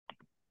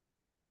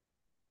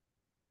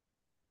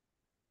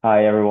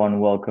Hi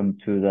everyone, welcome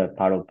to the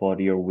Paddle Pod,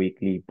 your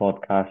weekly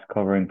podcast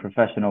covering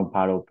professional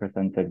paddle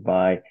presented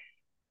by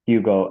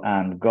Hugo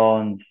and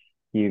Gons.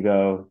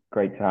 Hugo,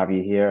 great to have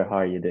you here. How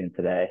are you doing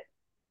today?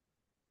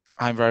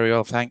 I'm very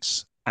well,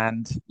 thanks.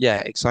 And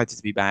yeah, excited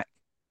to be back.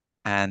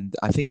 And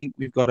I think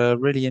we've got a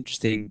really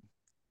interesting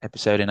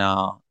episode in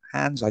our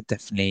hands. I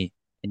definitely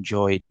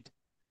enjoyed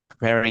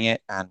preparing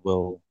it, and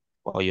you'll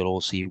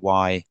all see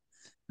why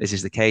this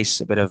is the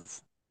case. A bit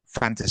of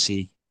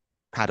fantasy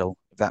paddle,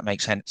 if that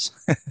makes sense.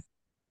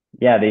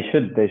 Yeah, they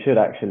should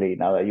actually,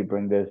 now that you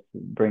bring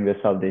this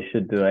up, they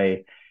should do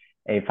a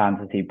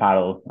fantasy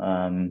paddle.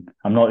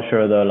 I'm not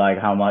sure though, like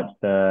how much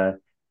the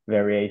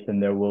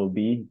variation there will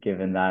be,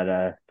 given that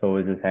it's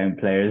always the same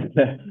players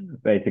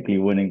basically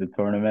winning the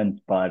tournament,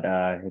 but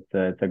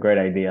it's a great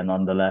idea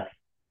nonetheless.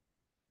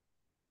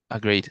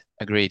 Agreed,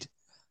 agreed.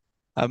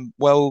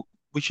 Well,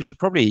 we should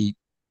probably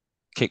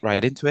kick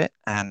right into it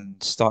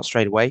and start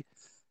straight away.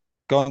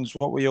 Gons,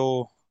 what were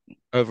your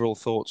overall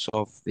thoughts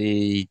of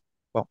the,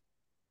 well,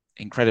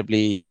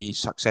 incredibly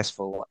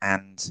successful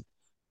and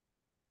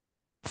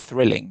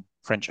thrilling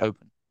French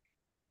Open?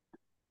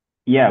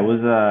 Yeah, it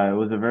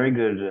was a very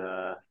good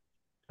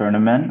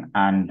tournament,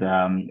 and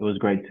it was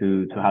great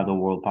to have the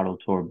World Paddle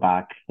Tour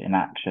back in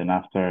action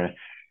after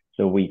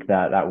the week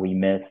that we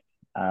missed.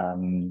 I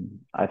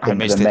I think the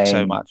missed it so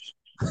main much.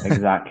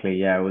 exactly,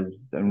 yeah, it was,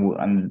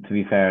 and to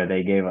be fair,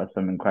 they gave us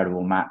some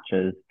incredible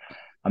matches.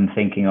 I'm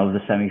thinking of the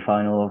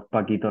semi-final of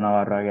Paquito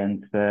Navarro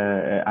against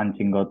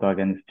Anchingotto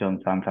against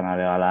John Santana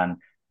de Alan,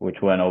 which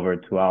went over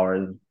 2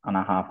 hours and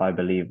a half, I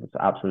believe. It was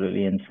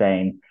absolutely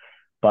insane.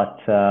 But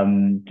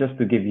just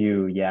to give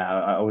you, yeah,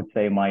 I would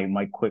say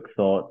my quick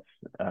thoughts.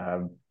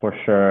 For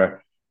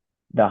sure,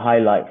 the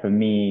highlight for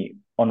me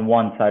on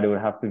one side it would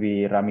have to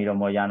be Ramiro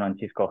Moyano and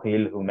Chisco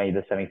Gil, who made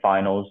the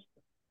semifinals,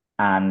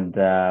 and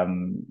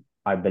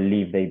I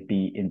believe they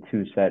beat in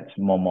two sets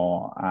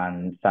Momo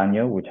and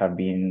Sanyo, which have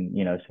been,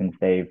 since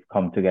they've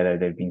come together,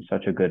 they've been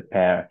such a good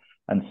pair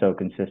and so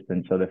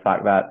consistent. So the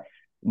fact that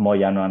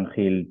Moyano and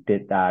Gil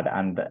did that,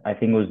 and I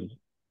think it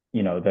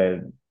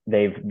was,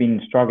 they've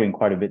been struggling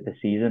quite a bit this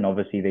season.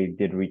 Obviously, they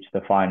did reach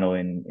the final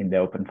in the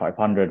Open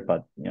 500,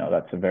 but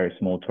that's a very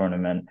small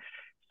tournament.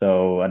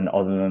 So, and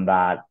other than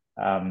that,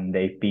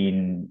 they've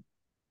been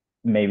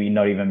maybe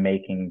not even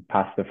making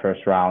past the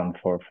first round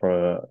for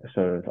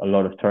sort of a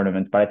lot of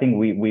tournaments. But I think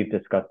we've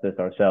discussed this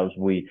ourselves.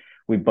 We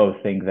both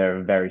think they're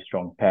a very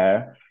strong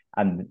pair.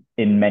 And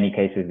in many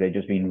cases, they've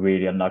just been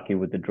really unlucky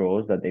with the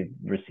draws that they've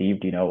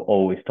received,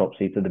 always top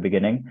seeds at the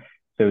beginning.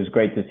 So it was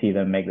great to see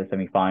them make the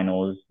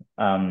semifinals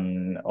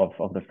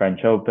of the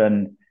French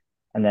Open.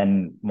 And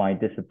then my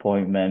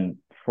disappointment,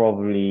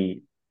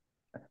 probably,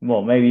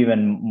 well, maybe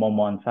even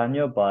Momo and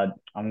Sanyo, but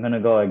I'm going to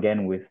go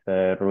again with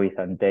Ruiz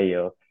and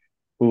Tello,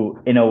 who,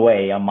 in a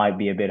way, I might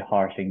be a bit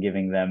harsh in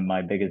giving them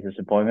my biggest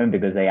disappointment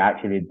because they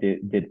actually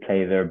did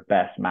play their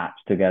best match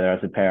together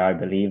as a pair, I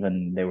believe,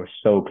 and they were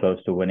so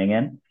close to winning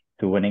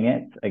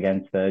it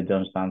against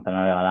John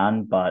Santana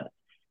Alan. But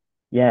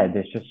yeah,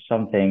 there's just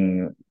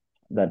something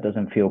that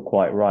doesn't feel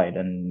quite right,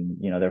 and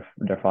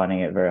they're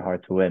finding it very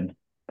hard to win.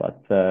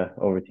 But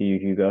over to you,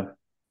 Hugo.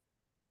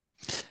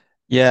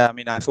 Yeah, I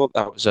mean, I thought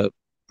that was a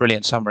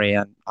brilliant summary,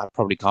 and I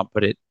probably can't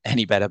put it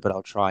any better, but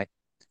I'll try.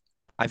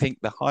 I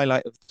think the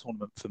highlight of the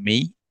tournament for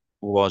me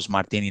was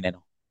Martín Di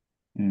Nenno.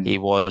 He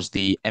Mm. was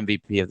the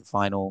MVP of the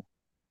final.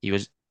 He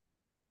was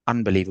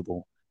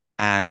unbelievable.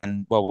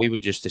 And well, we were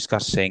just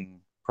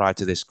discussing prior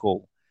to this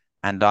call,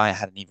 and I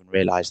hadn't even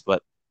realized,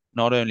 but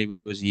not only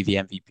was he the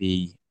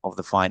MVP of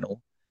the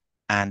final,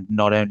 and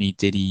not only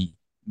did he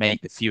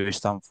make the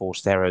fewest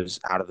unforced errors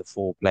out of the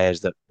four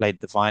players that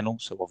played the final,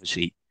 so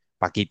obviously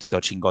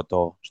Paquito,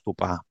 Chingoto,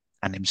 Stupa,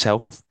 and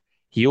himself,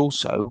 he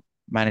also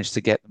managed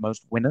to get the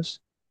most winners.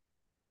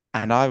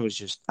 And I was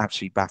just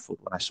absolutely baffled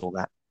when I saw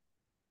that.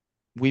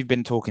 We've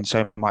been talking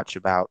so much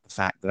about the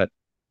fact that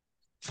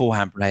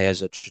forehand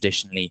players are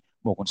traditionally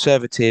more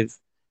conservative.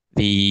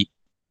 The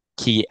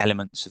key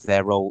elements of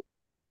their role,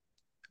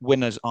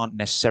 winners aren't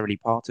necessarily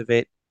part of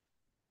it.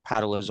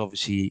 Paddle has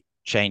obviously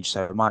changed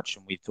so much,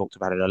 and we've talked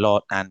about it a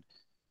lot. And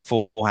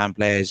forehand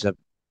players are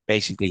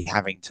basically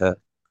having to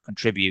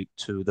contribute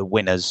to the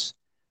winners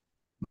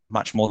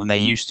much more than they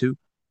used to.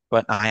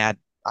 But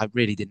I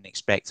really didn't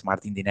expect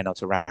Martin Di Nenno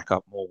to rack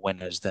up more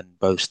winners than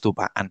both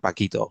Stupa and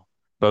Paquito,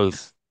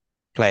 both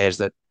players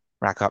that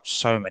rack up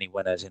so many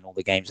winners in all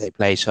the games they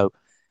play. So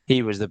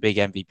he was the big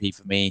MVP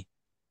for me.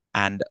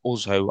 And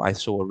also, I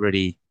saw a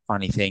really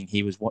funny thing.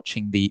 He was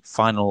watching the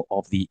final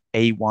of the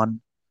A1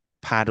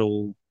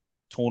 paddle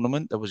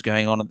tournament that was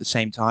going on at the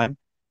same time,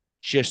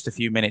 just a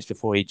few minutes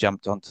before he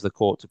jumped onto the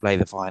court to play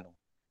the final.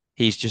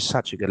 He's just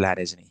such a good lad,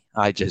 isn't he?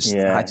 I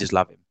Yeah, just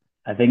love him.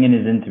 I think in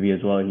his interview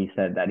as well, he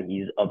said that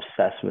he's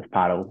obsessed with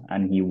paddle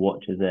and he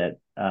watches it,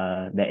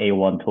 the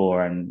A1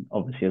 tour and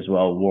obviously as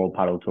well World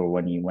Paddle Tour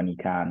when he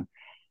can.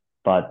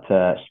 But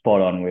spot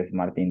on with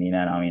Martin Di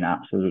Nenno. I mean,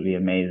 absolutely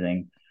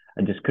amazing.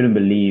 I just couldn't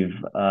believe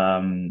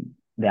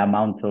the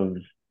amount of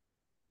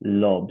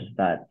lobs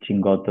that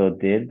Chingoto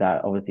did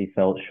that obviously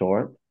fell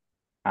short.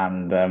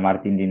 and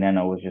Martín Di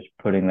Nenno was just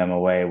putting them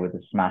away with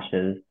the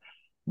smashes.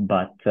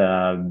 But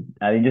and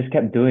he just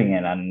kept doing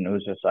it, and it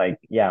was just like,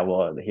 yeah,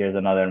 well, here's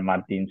another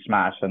Martin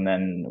smash, and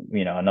then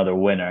another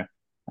winner.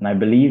 And I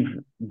believe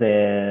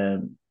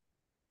the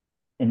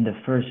in the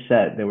first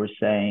set they were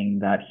saying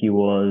that he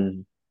was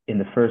in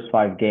the first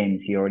 5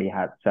 games he already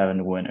had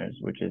 7 winners,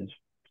 which is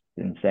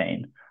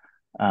insane.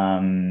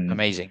 Um,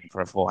 Amazing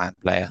for a forehand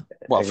player.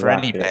 Well, for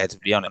any exactly player, to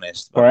be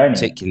honest, for but any,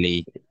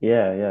 particularly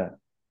yeah, yeah,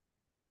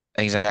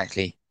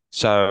 exactly.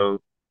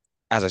 So,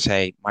 as I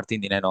say,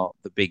 Martin Di Nenno,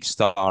 the big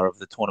star of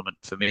the tournament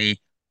for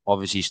me.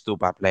 Obviously,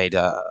 Stupa played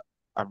a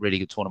really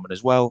good tournament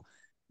as well.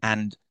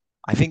 And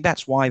I think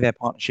that's why their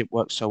partnership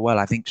works so well.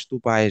 I think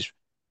Stupa is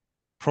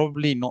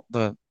probably not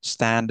the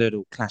standard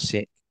or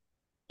classic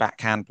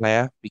backhand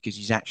player because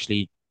he's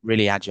actually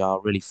really agile,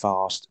 really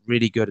fast,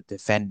 really good at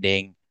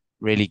defending,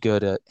 really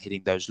good at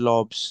hitting those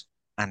lobs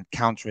and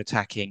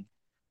counter-attacking.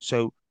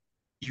 So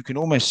you can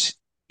almost,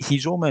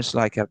 he's almost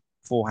like a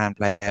forehand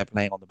player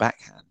playing on the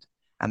backhand.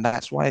 And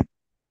that's why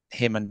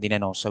him and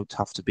Dineno are so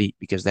tough to beat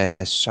because they're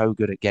so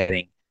good at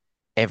getting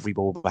every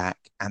ball back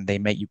and they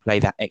make you play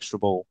that extra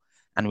ball.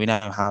 And we know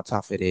how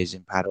tough it is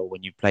in paddle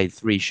when you play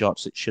 3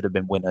 shots that should have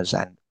been winners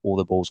and all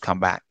the balls come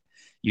back.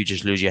 You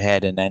just lose your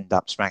head and end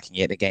up smacking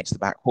it against the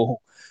back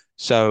wall.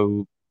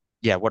 So,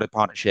 yeah, what a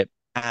partnership.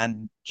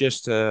 And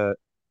just to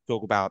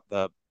talk about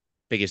the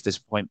biggest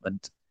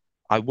disappointment,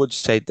 I would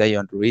say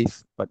Dejan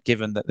Ruiz, but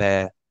given that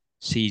their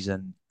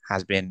season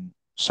has been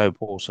so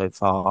poor so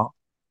far,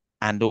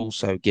 and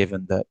also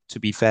given that, to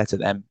be fair to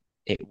them,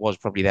 it was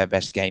probably their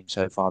best game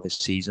so far this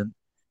season.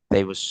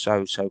 They were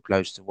so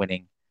close to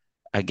winning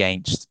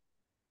against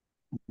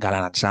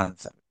Galan and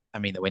Sanz. I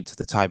mean, they went to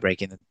the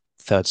tiebreak in the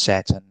third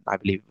set, and I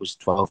believe it was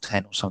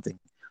 12-10 or something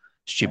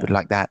stupid yeah,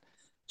 like that.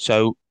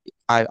 So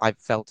I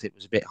felt it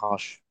was a bit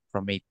harsh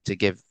from me to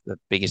give the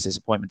biggest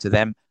disappointment to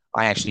them.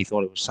 I actually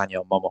thought it was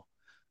Sanyo Momo.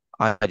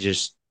 I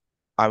just,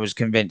 I was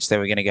convinced they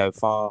were going to go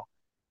far,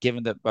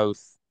 given that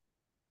both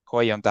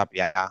Koyon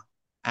Tapia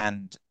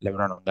and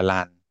Lebron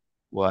Galan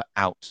were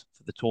out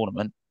for the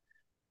tournament.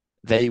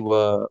 They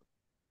were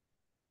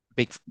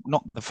big,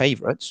 not the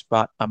favourites,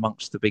 but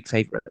amongst the big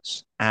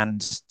favourites. And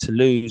to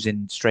lose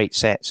in straight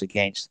sets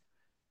against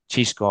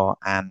Chisco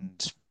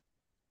and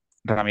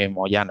Ramiro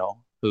Moyano,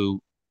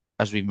 who,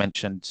 as we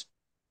mentioned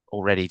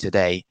already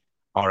today,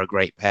 are a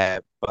great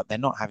pair, but they're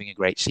not having a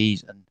great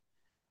season.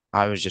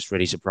 I was just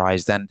really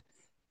surprised. And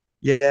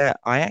yeah,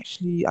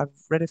 I've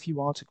read a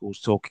few articles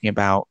talking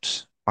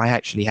about, I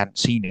actually hadn't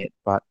seen it,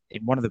 but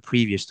in one of the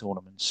previous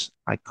tournaments,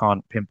 I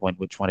can't pinpoint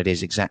which one it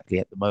is exactly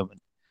at the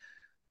moment.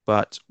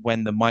 But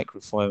when the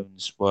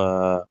microphones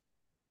were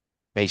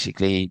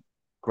basically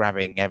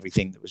grabbing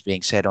everything that was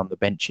being said on the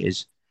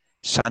benches,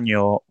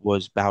 Sanyo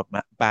was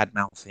bad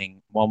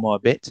mouthing Momo a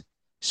bit,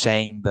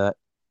 saying that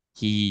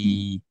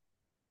he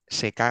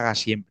se caga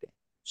siempre.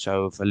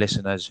 So for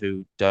listeners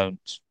who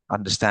don't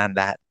understand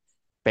that,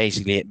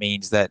 basically it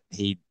means that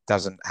he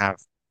doesn't have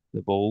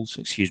the balls,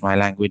 excuse my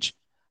language,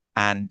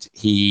 and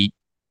he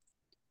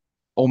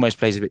almost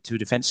plays a bit too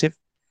defensive.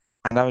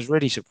 And I was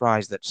really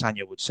surprised that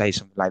Sanya would say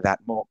something like that.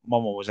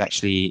 Momo was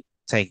actually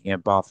taking a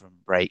bathroom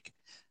break,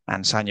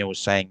 and Sanya was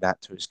saying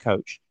that to his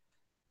coach.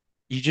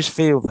 You just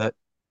feel that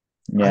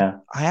I, yeah.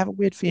 I have a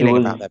weird It feeling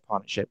was about their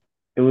partnership.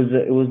 I think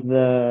it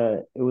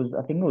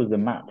was the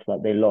match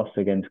that they lost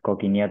against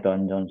Coquinieto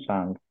and John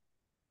Sands.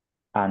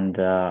 And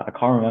I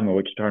can't remember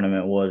which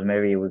tournament it was.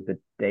 Maybe it was the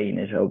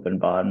Danish Open,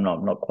 but I'm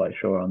not quite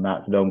sure on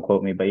that. So don't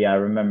quote me. But yeah, I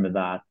remember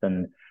that.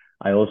 And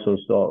I also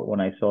saw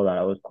when I saw that,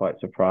 I was quite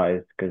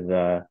surprised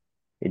because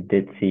it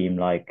did seem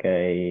like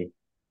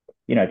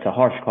it's a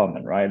harsh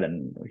comment, right?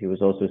 And he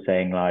was also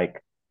saying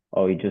like,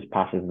 oh, he just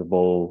passes the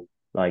ball,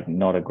 like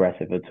not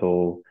aggressive at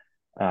all.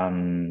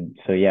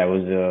 So yeah, it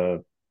was a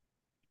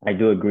I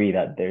do agree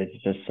that there's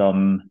just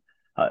some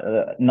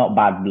not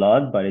bad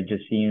blood, but it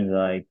just seems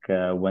like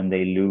when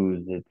they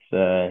lose, it's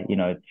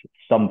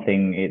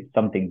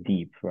something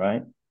deep,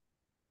 right?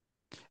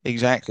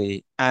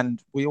 Exactly. And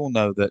we all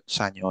know that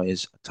Sanyo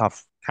is a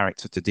tough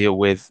character to deal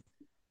with.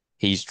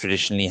 He's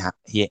traditionally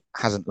he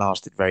hasn't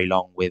lasted very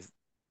long with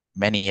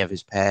many of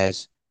his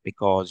pairs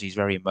because he's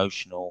very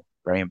emotional,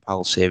 very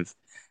impulsive,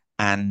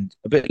 and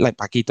a bit like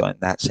Paquito in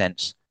that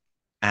sense.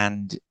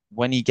 And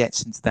when he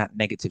gets into that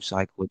negative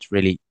cycle, it's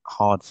really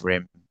hard for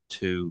him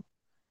to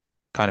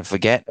kind of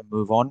forget and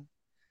move on.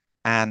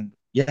 And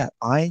yeah,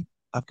 I've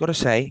got to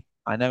say,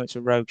 I know it's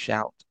a rogue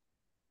shout.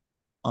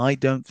 I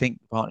don't think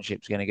the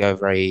partnership's going to go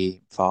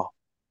very far.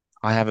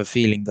 I have a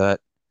feeling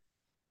that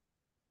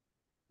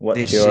What's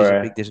this is a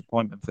your big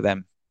disappointment for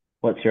them.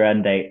 what's your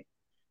end date?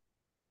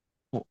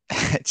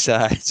 It's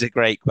a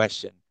great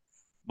question.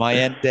 My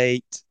end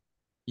date,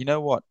 you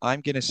know what?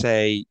 I'm going to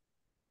say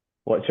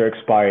What's your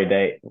expiry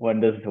date?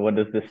 When does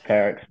this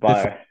pair the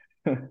expire?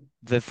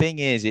 the thing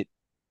is, it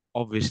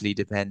obviously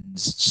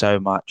depends so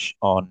much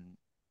on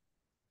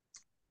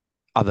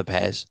other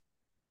pairs.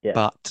 Yeah.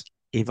 But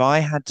if I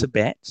had to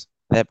bet,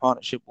 their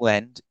partnership will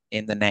end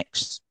in the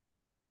next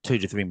 2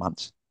 to 3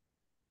 months.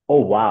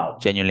 Oh wow.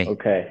 Genuinely.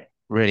 Okay.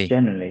 really.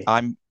 generally.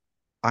 I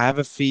have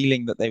a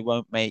feeling that they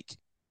won't make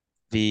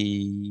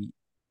the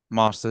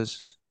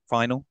Masters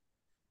final,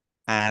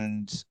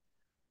 and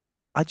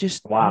I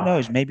just who Wow.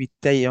 knows? Maybe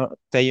they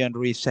and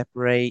Ruiz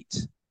separate.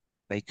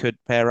 They could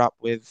pair up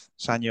with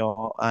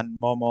Sanyo and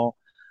Momo.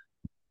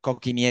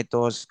 Coqui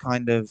Nieto's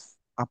kind of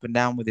up and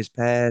down with his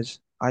pairs.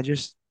 I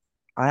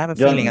have a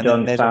feeling, and then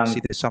John there's Sant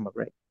obviously the summer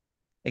break.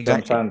 John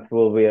Exactly, Sant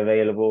will be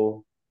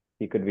available.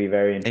 He could be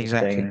very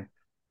exactly. interesting.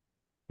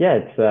 Yeah,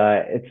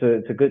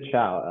 it's a good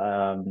shout.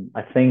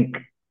 I think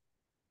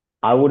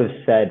I would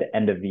have said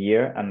end of the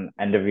year and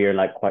end of year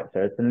like quite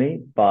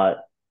certainly, but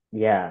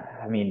yeah,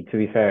 I mean to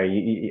be fair,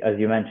 as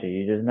you mentioned,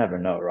 you just never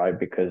know, right?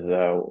 Because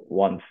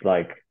once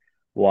like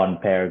one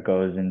pair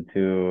goes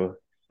into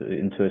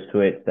a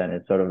switch, then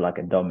it's sort of like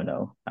a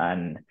domino,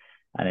 and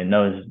it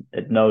knows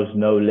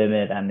no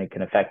limit and it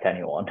can affect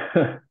anyone.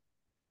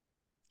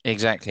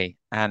 Exactly.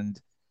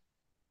 And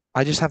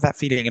I just have that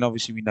feeling, and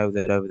obviously we know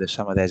that over the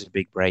summer there's a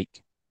big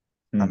break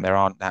and Hmm. there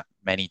aren't that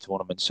many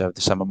tournaments over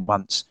the summer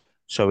months.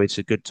 So it's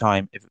a good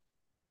time if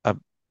a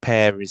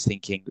pair is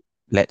thinking,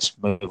 let's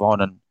move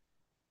on and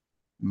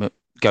m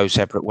go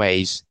separate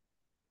ways.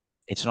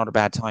 It's not a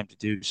bad time to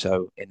do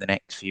so in the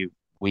next few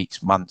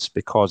weeks, months,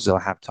 because they'll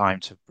have time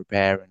to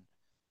prepare and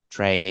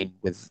train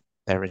with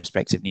their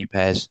respective new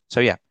pairs. So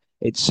yeah,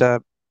 it's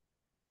a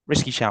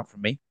risky shout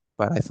from me,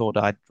 but I thought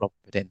I'd drop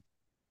it in.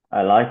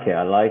 I like it.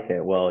 I like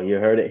it. Well, you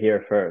heard it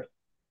here first,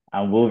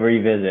 and we'll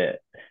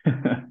revisit.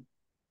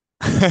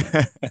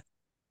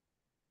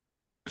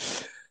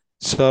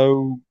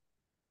 So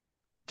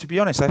to be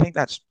honest, I think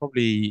that's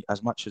probably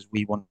as much as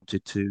we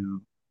wanted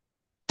to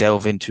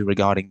delve into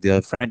regarding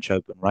the French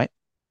Open, right?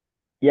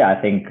 Yeah,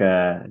 I think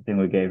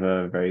we gave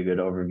a very good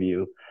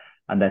overview,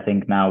 and I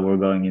think now we're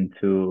going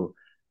into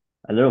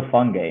a little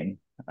fun game.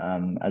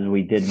 As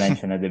we did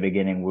mention at the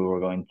beginning, we were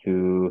going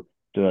to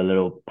do a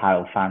little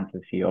pile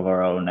fantasy of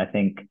our own. I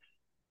think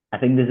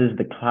this is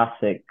the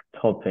classic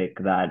topic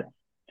that,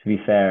 to be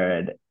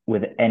fair,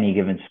 with any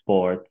given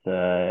sport,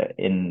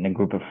 in a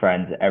group of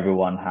friends,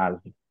 everyone has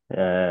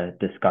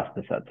discussed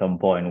this at some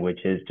point,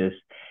 which is just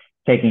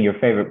taking your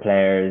favorite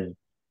players.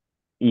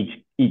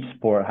 Each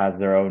sport has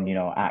their own,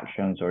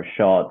 actions or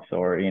shots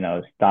or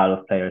style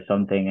of play or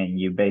something, and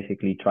you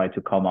basically try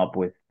to come up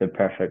with the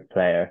perfect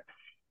player.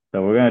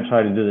 So we're going to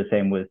try to do the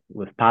same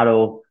with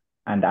paddle,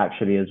 and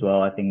actually as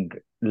well. I think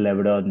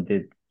LeBron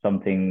did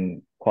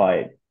something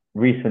quite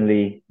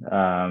recently,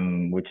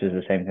 which is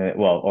the same thing,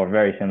 well, or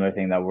very similar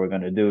thing that we're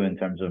going to do in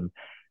terms of, I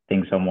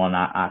think someone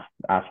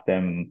asked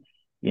them,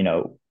 you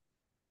know,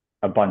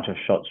 a bunch of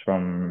shots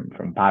from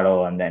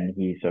paddle, and then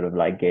he sort of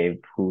like gave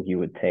who he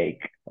would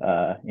take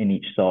in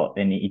each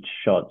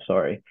shot,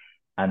 sorry,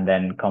 and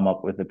then come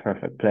up with the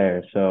perfect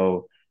player.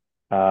 So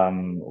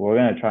we're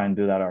gonna try and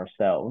do that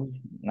ourselves,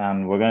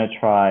 and we're gonna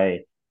try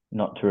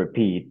not to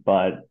repeat.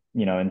 But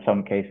in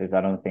some cases,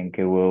 I don't think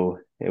it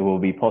will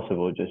be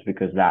possible just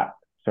because that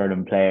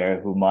certain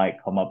player who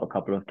might come up a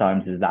couple of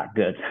times is that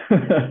good.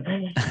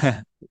 So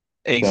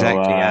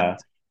Exactly.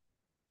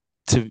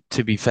 And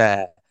to be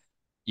fair,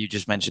 you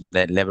just mentioned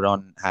that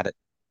LeBron had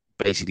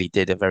basically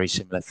did a very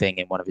similar thing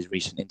in one of his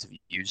recent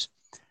interviews,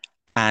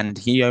 and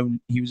he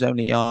was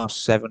only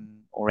asked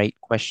 7 or 8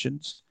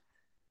 questions,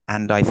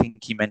 and I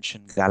think he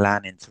mentioned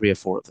Galan in 3 or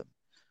 4 of them.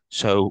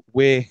 So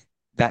we're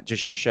that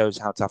just shows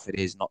how tough it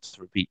is not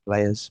to repeat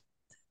players,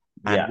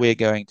 and yeah. we're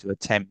going to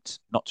attempt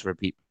not to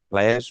repeat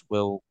players.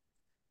 We'll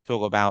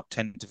talk about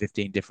 10 to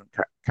 15 different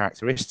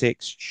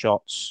characteristics,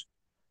 shots,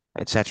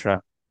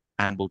 etc.,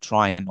 and we'll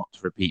try and not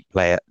to repeat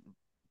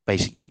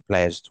basically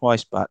players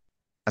twice. But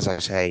as I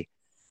say,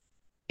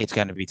 it's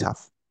going to be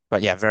tough.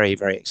 But yeah, very,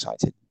 very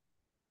excited.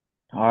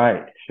 All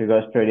right. Should we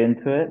go straight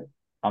into it?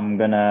 I'm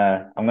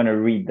gonna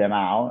read them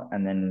out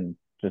and then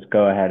just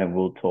go ahead and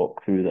we'll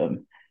talk through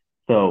them.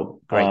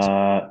 So, Great.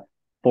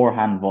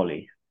 forehand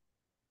volley.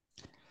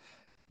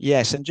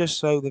 Yes, and just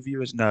so the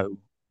viewers know,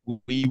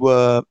 we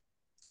were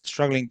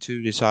struggling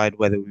to decide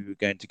whether we were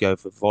going to go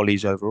for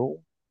volleys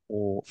overall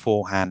or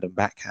forehand and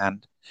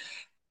backhand.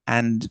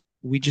 And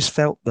we just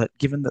felt that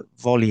given that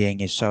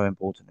volleying is so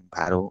important in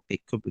paddle,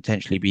 it could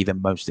potentially be the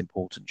most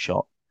important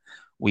shot.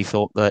 We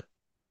thought that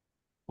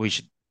we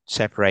should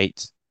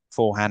separate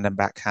forehand and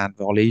backhand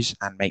volleys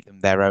and make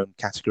them their own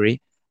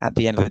category. At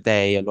the end of the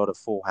day, a lot of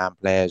forehand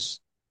players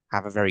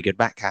have a very good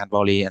backhand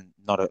volley and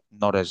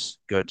not as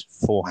good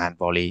forehand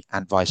volley,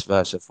 and vice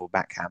versa for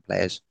backhand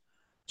players.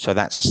 So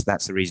that's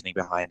the reasoning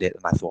behind it,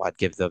 and I thought I'd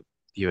give the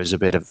viewers a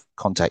bit of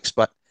context.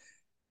 But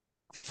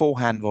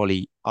forehand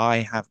volley, I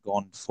have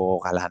gone for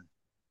Galan.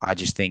 I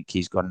just think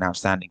he's got an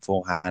outstanding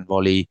forehand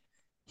volley.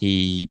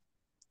 He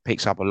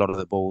picks up a lot of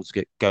the balls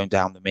going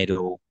down the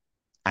middle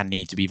and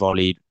need to be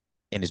volleyed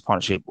in his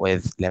partnership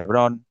with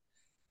Lebron.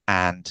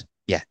 And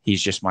yeah,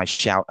 he's just my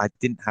shout. I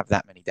didn't have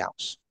that many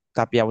doubts.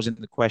 Tapia was in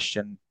the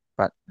question,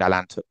 but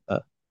Galan took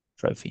the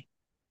trophy.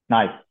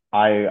 Nice.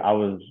 I'm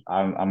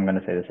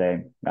gonna say the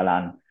same.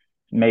 Milan.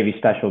 Maybe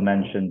special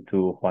mention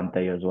to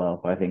Juante as well,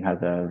 who I think has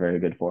a very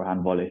good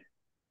forehand volley.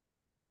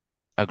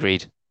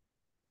 Agreed.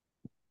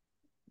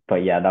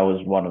 But yeah, that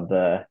was one of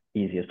the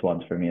easiest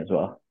ones for me as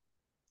well.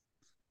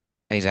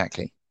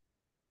 Exactly.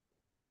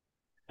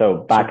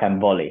 So So backhand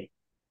volley.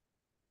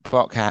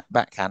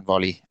 backhand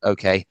volley.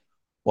 Okay.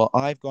 Well,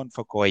 I've gone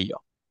for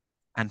Coelho.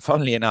 And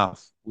funnily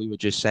enough, we were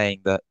just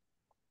saying that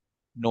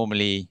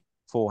normally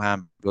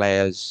forehand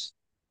players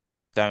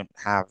don't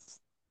have.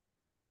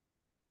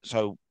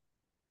 So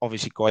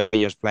obviously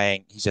Coelho's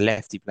playing, he's a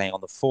lefty playing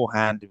on the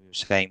forehand. And we were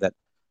saying that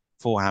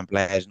forehand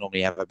players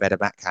normally have a better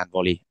backhand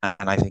volley.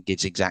 And I think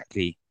it's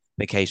exactly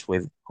the case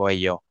with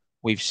Coelho.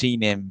 We've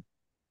seen him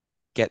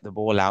get the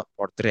ball out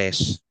por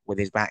tres with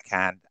his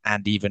backhand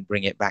and even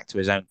bring it back to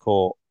his own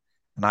court.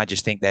 And I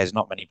just think there's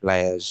not many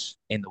players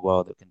in the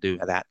world that can do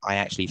that. I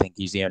actually think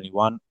he's the only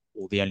one,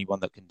 or the only one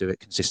that can do it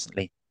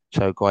consistently.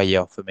 So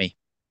Coelho for me.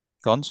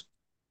 Cons?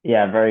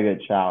 Yeah, very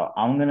good shout.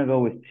 I'm gonna go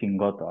with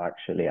Chingoto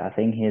actually. I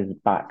think his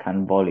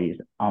backhand volley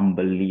is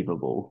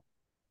unbelievable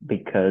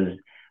because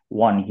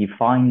one, he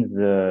finds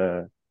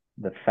the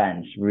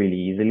fence really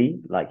easily.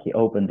 Like he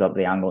opens up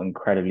the angle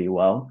incredibly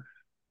well.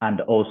 And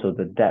also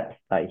the depth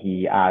that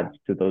he adds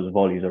to those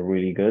volleys are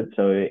really good.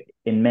 So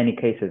in many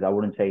cases, I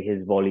wouldn't say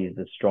his volley is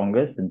the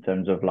strongest in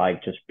terms of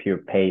like just pure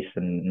pace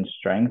and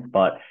strength,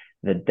 but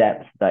the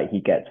depth that he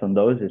gets on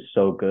those is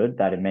so good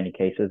that in many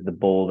cases the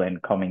ball then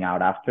coming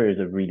out after is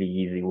a really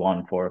easy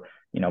one for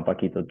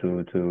Paquito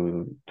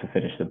to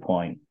finish the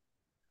point.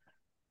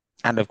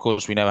 And of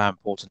course, we know how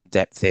important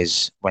depth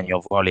is when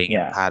you're volleying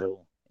in Yeah,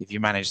 paddle. If you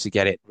manage to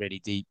get it really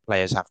deep,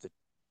 players have to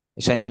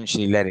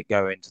essentially let it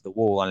go into the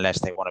wall unless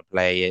they want to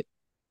play it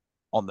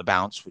on the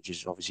bounce, which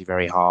is obviously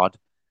very hard.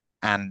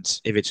 And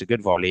if it's a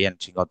good volley, and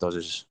Chingotos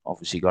has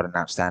obviously got an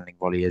outstanding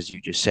volley, as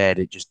you just said,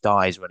 it just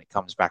dies when it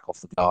comes back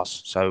off the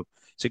glass. So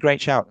it's a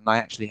great shout, and I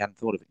actually hadn't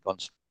thought of it,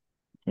 Gons.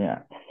 yeah.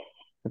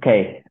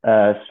 Okay,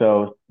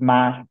 so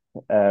smash,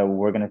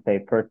 we're gonna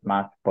say first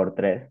smash por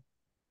tres.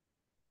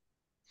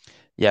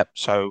 Yep.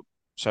 So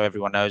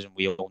everyone knows, and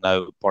we all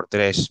know, por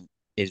tres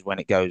is when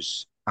it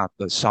goes out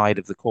the side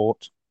of the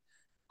court.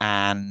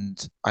 And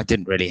I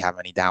didn't really have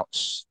any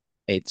doubts.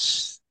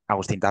 It's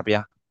Agustin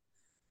Tapia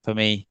for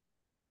me.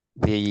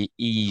 The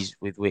ease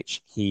with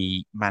which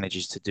he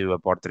manages to do a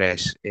por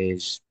tres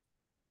is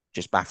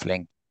just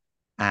baffling.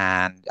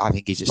 And I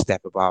think he's a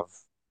step above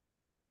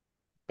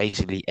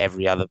basically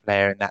every other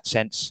player in that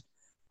sense.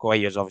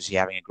 Coelho's obviously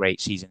having a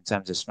great season in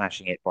terms of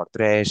smashing it por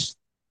tres,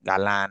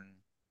 Galan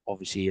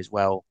obviously as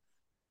well,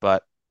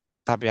 but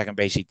Tapia can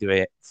basically do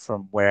it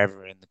from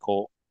wherever in the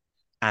court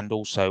and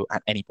also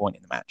at any point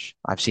in the match.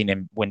 I've seen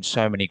him win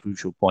so many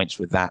crucial points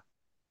with that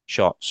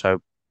shot.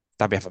 So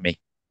Tapia for me.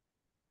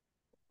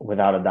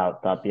 Without a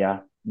doubt,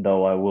 Tapia.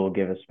 Though I will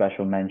give a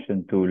special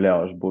mention to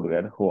Leos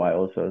Burger, who I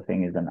also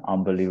think is an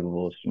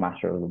unbelievable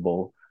smasher of the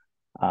ball.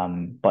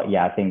 But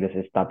yeah, I think this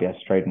is Tapia's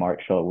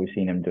trademark shot. We've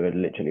seen him do it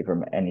literally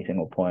from any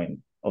single point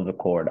of the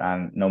court,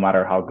 and no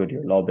matter how good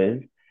your lob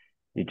is,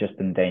 you're just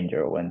in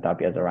danger when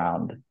Tapia's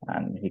around,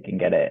 and he can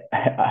get it.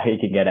 He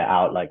can get it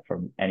out like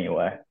from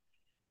anywhere.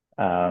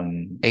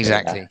 So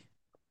yeah, Exactly.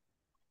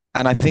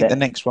 And I think the then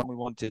next one we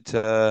wanted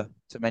to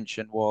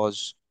mention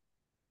was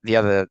the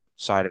other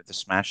side of the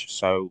smash.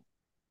 So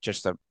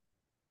just a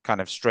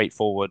kind of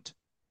straightforward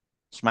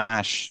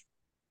smash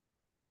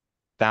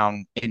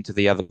down into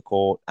the other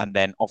court and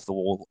then off the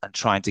wall and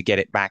trying to get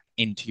it back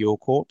into your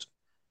court.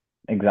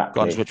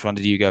 Gons, exactly. which one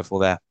did you go for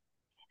there?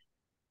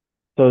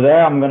 So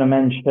there, I'm gonna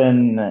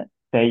mention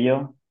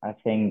Tello. I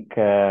think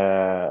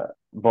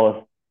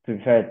both, to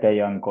be fair,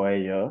 Tello and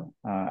Coelho,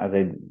 as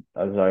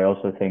I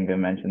also think I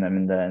mentioned them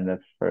in the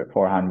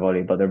forehand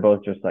volley, but they're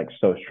both just like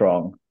so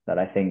strong that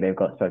I think they've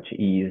got such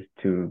ease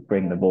to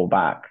bring the ball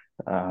back.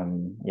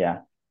 Yeah,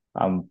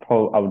 I would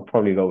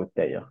probably go with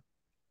Tello.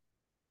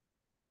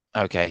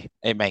 Okay,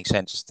 it makes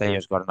sense.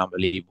 Theo's got an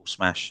unbelievable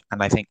smash.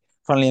 And I think,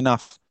 funnily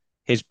enough,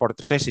 his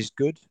Portres is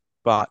good,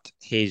 but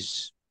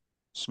his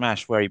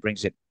smash where he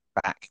brings it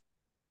back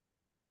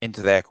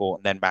into their court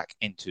and then back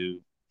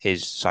into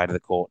his side of the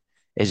court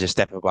is a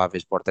step above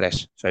his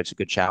Portres. So it's a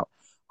good shout.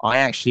 I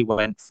actually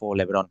went for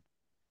Lebron.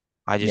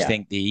 I just Yeah,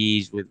 think the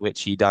ease with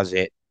which he does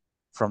it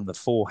from the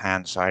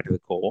forehand side of the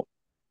court,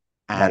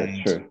 that is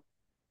and true.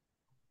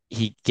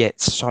 he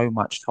gets so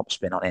much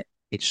topspin on it.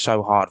 It's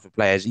so hard for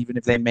players, even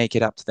if they make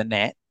it up to the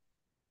net,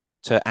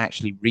 to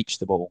actually reach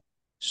the ball.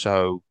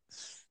 So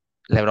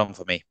Lebron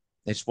for me.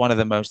 It's one of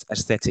the most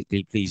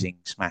aesthetically pleasing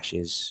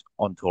smashes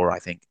on tour, I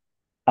think.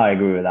 I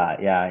agree with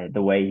that. Yeah,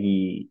 the way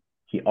he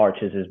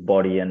arches his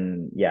body,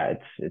 and yeah,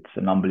 it's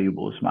an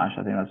unbelievable smash.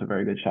 I think that's a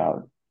very good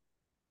shout.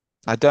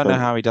 I don't know So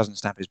how he doesn't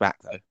snap his back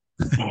though.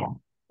 yeah,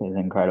 it's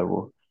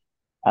incredible.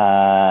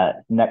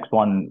 Next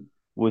one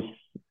was,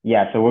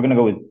 yeah. So we're gonna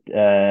go with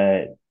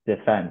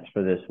defense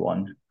for this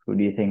one. Who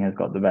do you think has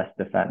got the best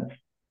defense?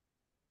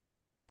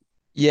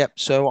 Yep.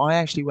 So I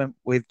actually went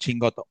with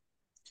Chingoto.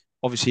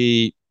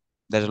 Obviously,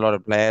 there's a lot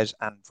of players,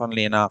 and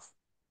funnily enough,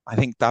 I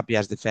think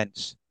Tapia's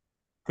defense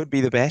could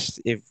be the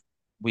best if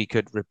we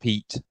could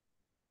repeat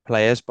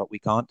players, but we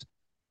can't.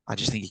 I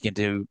just think he can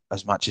do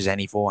as much as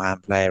any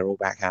forehand player or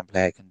backhand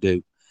player can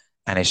do,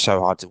 and it's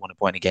so hard to want to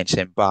point against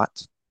him.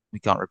 But we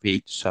can't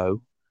repeat.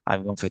 So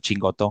I've gone for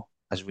Chingotto,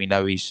 as we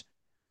know he's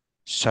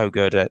so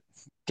good at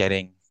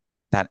getting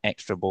that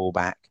extra ball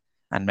back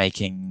and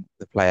making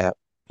the player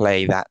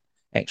play that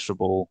extra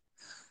ball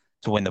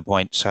to win the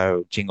point.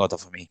 So Chingotto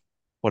for me.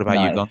 What about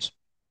you, Nice. Gons?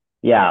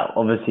 Yeah,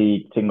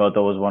 obviously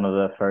Tingoto was one of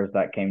the first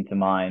that came to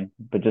mind,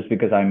 but just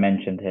because I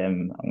mentioned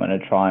him, I'm gonna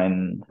try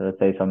and sort of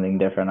say something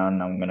different,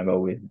 and I'm gonna go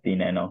with Di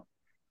Nenno,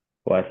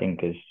 who I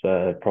think is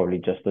probably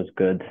just as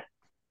good.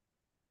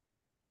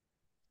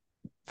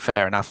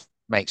 Fair enough.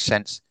 Makes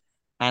sense.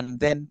 And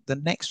then the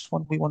next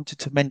one we wanted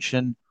to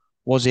mention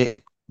was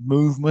it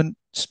movement,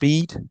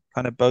 speed,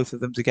 kind of both of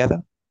them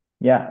together?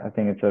 Yeah, I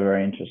think it's a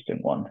very interesting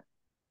one.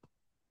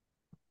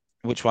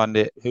 Who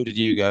did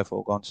you go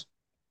for, Gons?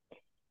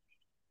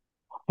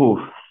 Oof,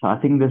 I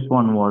think this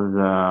one was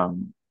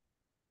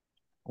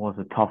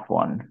a tough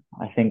one.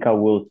 I think I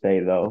will say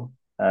though,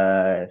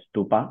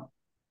 Stupa.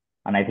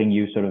 And I think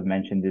you sort of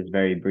mentioned this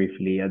very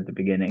briefly at the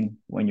beginning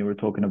when you were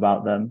talking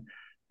about them.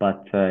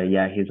 But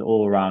yeah, his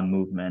all-around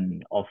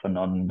movement off and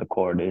on the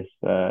court is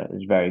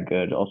very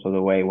good. Also,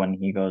 the way when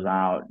he goes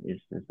out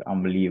is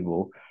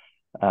unbelievable.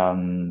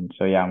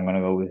 So yeah, I'm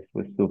gonna go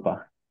with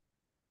Stupa.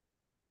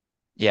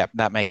 Yeah,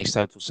 that makes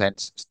total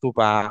sense.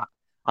 Stupa,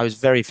 I was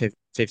very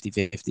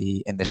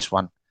 50-50 in this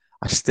one.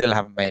 I still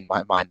haven't made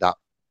my mind up.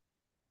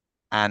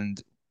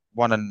 And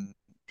one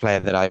player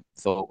that I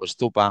thought was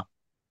Stupa,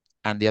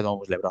 and the other one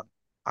was LeBron.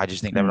 I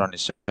just think Mm, LeBron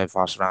is so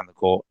fast around the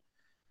court.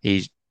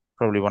 He's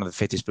probably one of the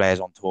fittest players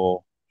on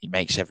tour. He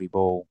makes every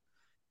ball.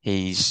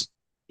 He's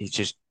he's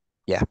just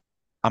yeah,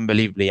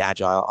 unbelievably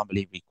agile,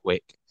 unbelievably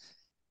quick.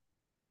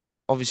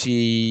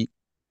 Obviously,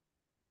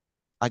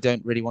 I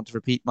don't really want to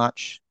repeat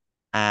much,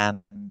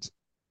 and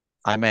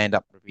I may end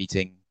up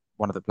repeating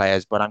one of the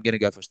players, but I'm going to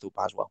go for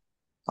Stupa as well.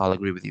 I'll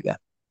agree with you there.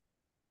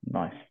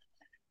 nice.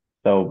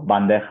 So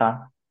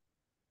Bandeja.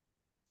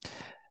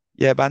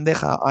 Yeah,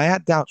 Bandeja. I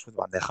had doubts with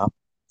Bandeja,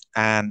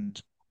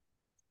 and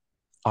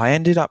I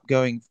ended up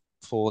going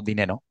for Di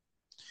Nenno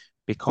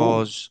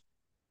Ooh. because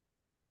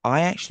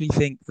I actually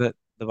think that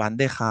the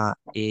Bandeja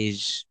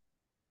is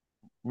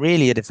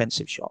really a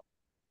defensive shot.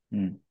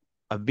 Mm,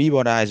 A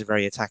Bibora is a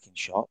very attacking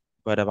shot,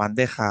 but a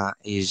bandeja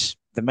is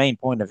the main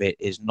point of it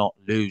is not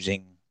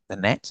losing the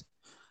net.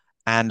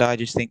 And I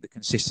just think the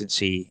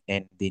consistency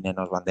in Di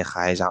Nenno's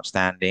bandeja is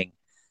outstanding.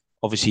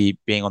 Obviously,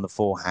 being on the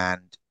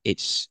forehand,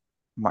 it's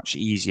much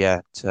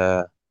easier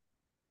to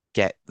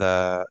get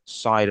the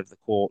side of the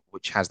court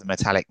which has the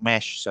metallic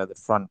mesh, so the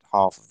front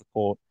half of the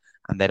court.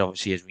 And then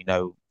obviously, as we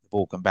know, the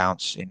ball can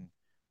bounce in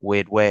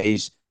weird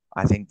ways.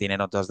 I think Di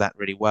Nenno does that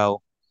really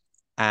well.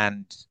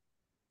 And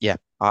yeah,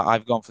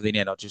 I've gone for the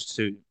Nino just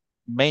to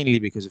mainly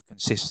because of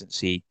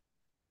consistency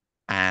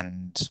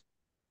and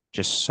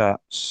just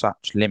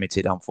such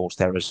limited unforced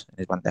errors in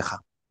his bandeja.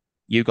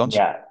 You gone?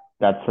 yeah,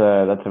 that's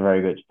a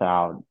very good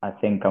shout. I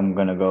think I'm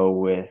gonna go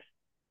with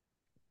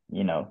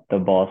the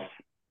boss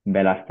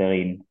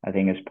Belasterin. I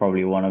think it's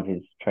probably one of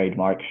his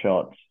trademark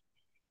shots.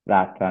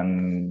 That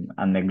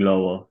and the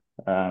glow.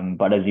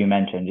 But as you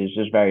mentioned, it's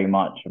just very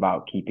much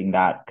about keeping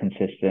that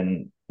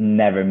consistent,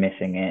 never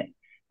missing it,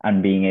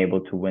 and being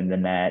able to win the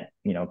net,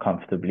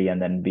 comfortably,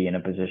 and then be in a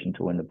position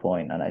to win the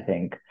point. And I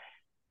think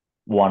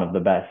one of the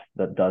best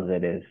that does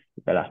it is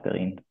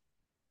Belasterin.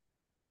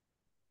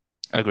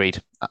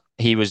 Agreed.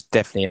 He was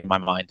definitely in my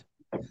mind.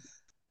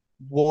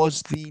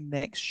 Was the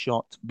next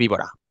shot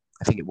Bibora?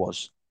 I think it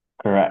was.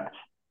 Correct.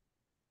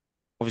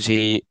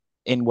 Obviously,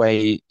 in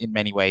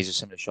many ways, a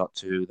similar shot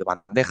to the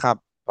bandeja,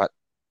 but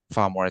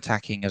far more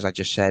attacking, as I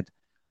just said.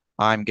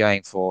 I'm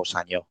going for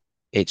Sanyo.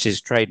 It's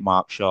his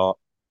trademark shot.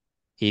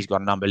 He's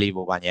got an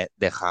unbelievable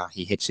bandeja.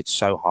 He hits it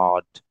so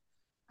hard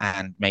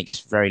and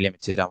makes very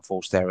limited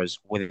unforced errors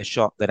with a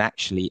shot that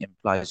actually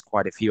implies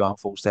quite a few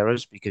unforced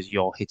errors because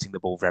you're hitting the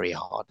ball very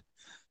hard.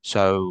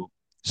 So,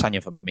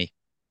 Sanya for me.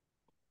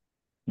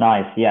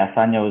 Nice. Yeah,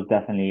 Sanya was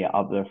definitely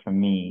up there for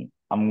me.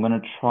 I'm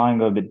gonna try and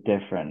go a bit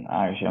different.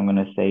 Actually, I'm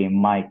gonna say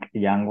Mike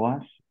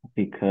Yanguas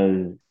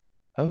because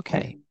I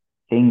Okay.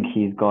 think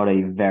he's got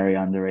a very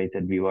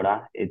underrated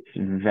vibora.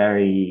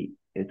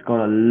 It's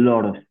got a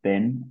lot of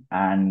spin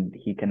and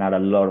he can add a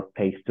lot of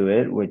pace to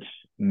it, which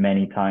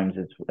many times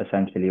is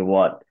essentially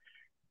what,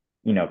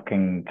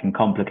 can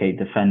complicate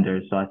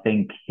defenders. So I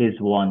think his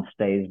one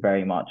stays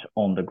very much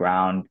on the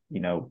ground,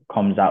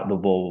 comes out the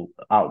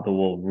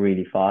wall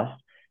really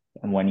fast.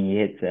 And when he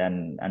hits it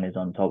and is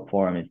on top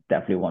form, it's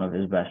definitely one of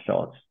his best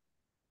shots.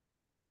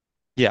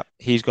 Yeah,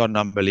 he's got an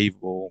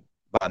unbelievable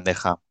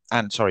bandeja.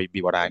 And sorry,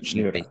 Biwara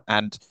actually. Yeah.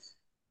 And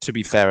to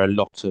be fair, a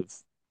lot of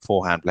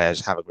forehand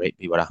players have a great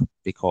Biwara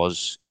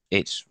because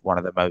it's one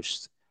of the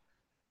most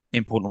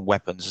important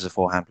weapons as a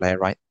forehand player,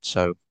 right?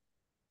 So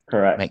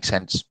Correct. makes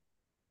sense.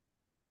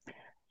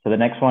 So the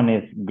next one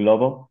is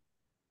Globo.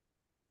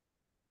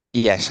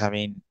 Yes, I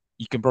mean,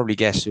 you can probably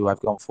guess who I've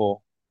gone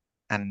for.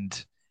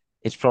 And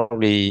it's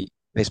probably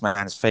this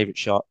man's favorite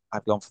shot.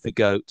 I've gone for the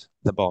GOAT,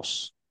 the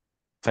boss,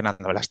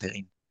 Fernando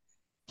Belasterin.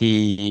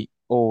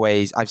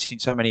 I've seen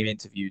so many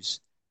interviews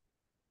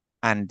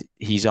And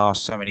he's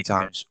asked so many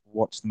times,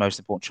 what's the most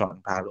important shot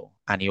in paddle?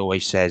 And he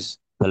always says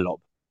the lob,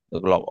 the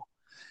globo.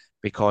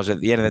 Because at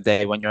the end of the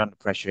day, when you're under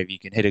pressure, if you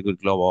can hit a good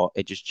globo,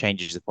 it just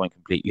changes the point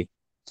completely.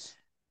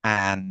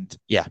 And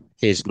yeah,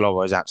 his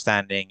globo is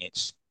outstanding.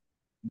 It's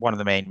one of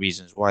the main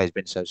reasons why he's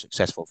been so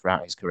successful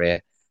throughout his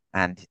career.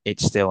 And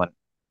it's still an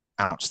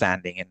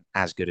outstanding and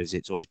as good as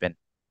it's always been.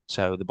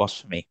 So the boss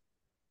for me.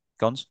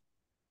 Gons?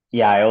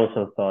 Yeah, I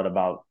also thought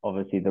about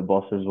obviously the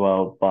boss as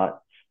well,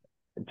 but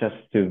just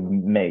to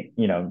make,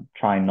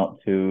 trying not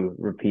to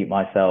repeat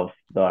myself,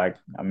 though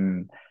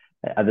I'm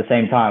at the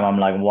same time, I'm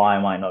like, why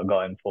am I not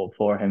going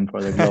for him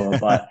for the Glover?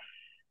 But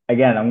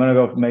again, I'm gonna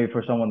go maybe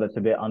for someone that's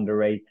a bit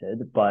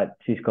underrated, but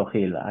Cisco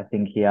Gil. I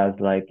think he has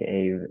like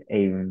a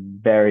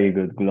very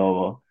good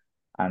Glover,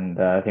 and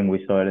I think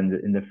we saw it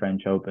in the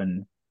French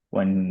Open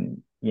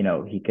when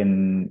he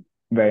can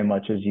very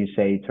much, as you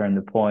say, turn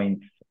the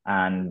points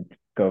and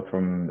go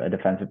from a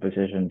defensive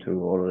position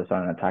to all of a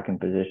sudden an attacking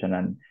position,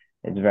 and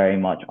it's very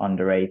much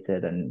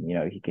underrated. And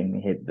he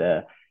can hit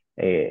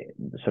a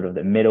sort of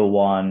the middle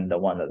one, the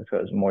one that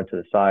goes more to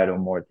the side or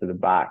more to the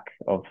back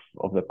of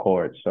the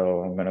court.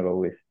 So I'm gonna go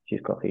with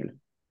Chisco Gil.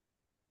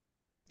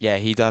 Yeah,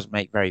 he does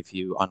make very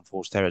few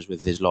unforced errors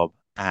with his lob.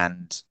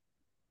 And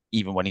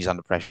even when he's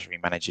under pressure, he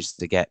manages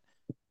to get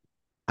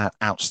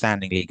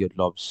outstandingly good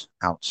lobs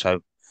out.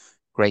 So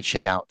great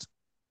shout.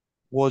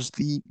 Was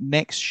the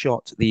next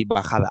shot the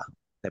bajada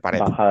de pared? I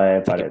Bajada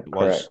de think it pared,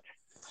 was. correct.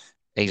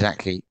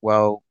 Exactly.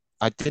 Well,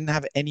 I didn't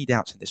have any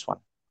doubts in this one.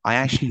 I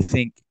actually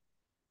think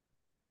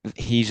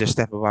he's a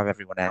step above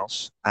everyone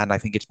else, and I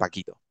think it's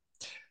Paquito.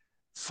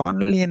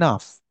 Funnily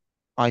enough,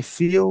 I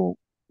feel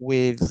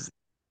with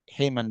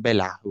him and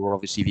Bella, who are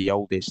obviously the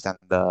oldest and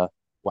the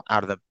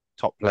out of the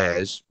top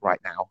players right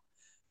now,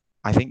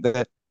 I think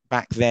that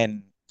back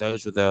then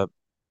those were the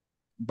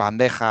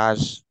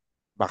bandejas,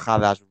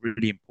 bajadas,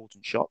 really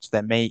important shots.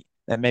 They're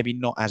maybe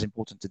not as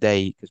important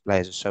today because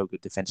players are so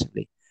good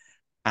defensively,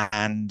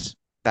 and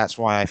that's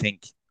why I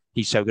think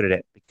he's so good at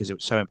it because it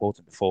was so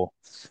important before.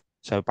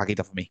 So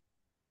Paquito for me.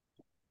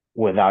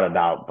 Without a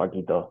doubt,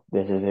 Paquito.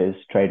 This is his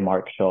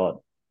trademark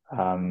shot.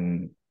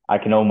 I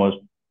can almost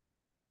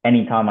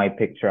anytime I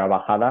picture a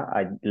bajada,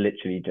 I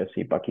literally just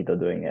see Paquito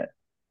doing it.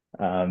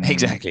 Um,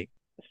 Exactly.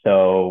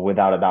 so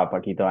without a doubt,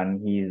 Paquito,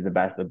 and he's the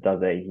best that does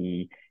it.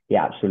 He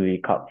absolutely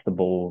cuts the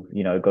ball.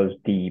 It goes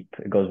deep.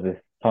 It goes with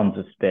tons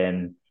of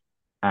spin,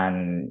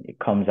 and it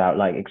comes out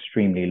like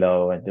extremely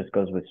low. It just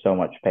goes with so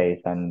much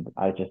pace, and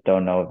I just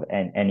don't know of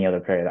any other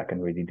player that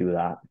can really do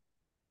that.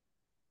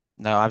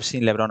 No, I've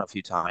seen LeBron a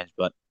few times,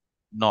 but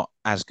not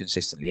as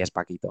consistently as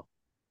Paquito.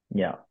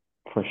 Yeah,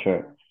 for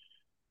sure.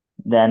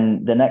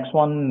 Then the next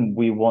one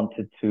we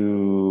wanted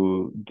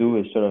to do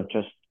is sort of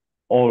just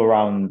all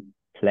around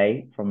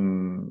play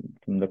from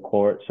the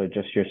court. So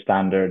just your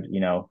standard,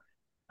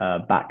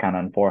 backhand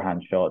and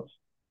forehand shots,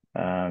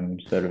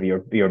 sort of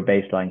your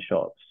baseline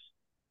shots.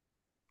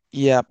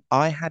 Yeah,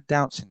 I had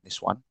doubts in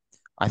this one.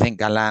 I think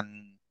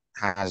Galan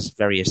has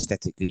very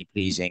aesthetically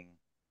pleasing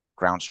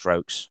ground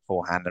strokes,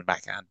 forehand and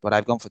backhand, but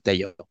I've gone for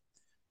Tello.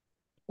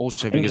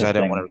 Also because I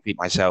don't want to Interesting. repeat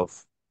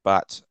myself,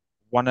 but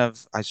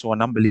I saw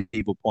an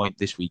unbelievable point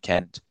this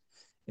weekend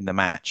in the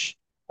match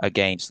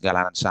against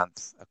Galan and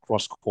Sant, a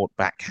cross-court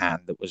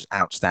backhand that was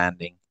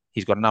outstanding.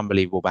 He's got an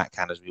unbelievable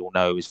backhand, as we all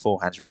know. His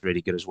forehand's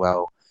really good as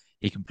well.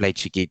 He can play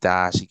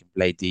chiquitas, he can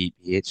play deep.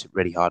 He hits it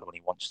really hard when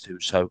he wants to.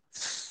 So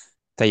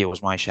Teo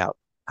was my shout.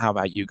 How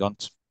about you,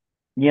 Gont?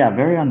 Yeah,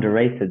 very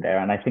underrated there.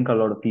 And I think a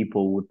lot of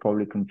people would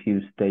probably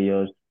confuse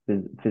Teo's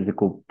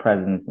physical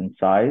presence and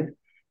size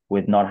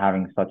with not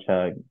having such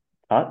a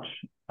touch.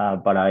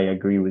 But I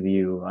agree with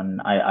you. And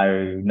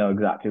I know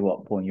exactly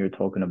what point you're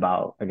talking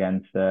about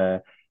against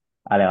Ale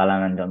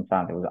Galan and John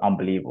Sant. It was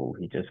unbelievable.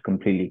 He just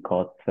completely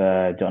caught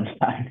John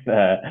Sant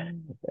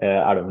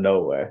out of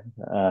nowhere.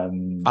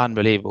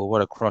 Unbelievable.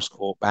 What a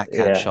cross-court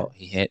backhand Yeah, shot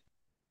he hit.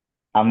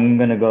 I'm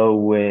gonna go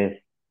with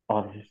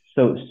this is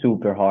so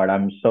super hard.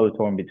 I'm so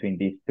torn between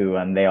these two,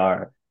 and they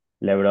are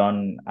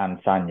Lebron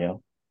and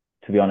Sanyo.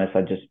 To be honest,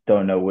 I just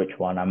don't know which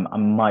one. I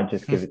might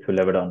just give it to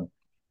Lebron.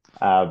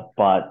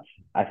 But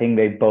I think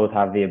they both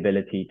have the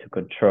ability to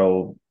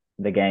control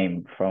the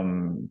game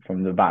from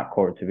the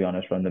backcourt. To be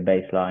honest, from the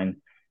baseline,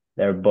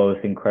 they're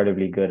both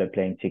incredibly good at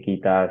playing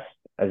chiquitas,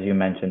 as you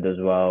mentioned as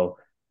well.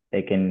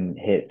 They can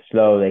hit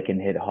slow, they can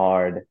hit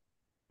hard,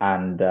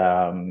 and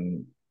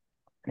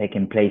they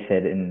can place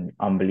it in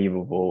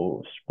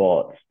unbelievable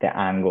spots, the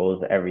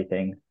angles,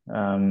 everything.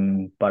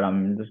 But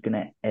I'm just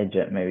gonna edge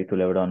it maybe to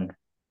Lebron.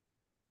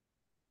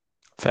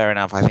 Fair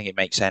enough. I think it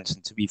makes sense.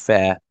 And to be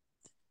fair,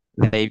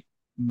 they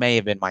may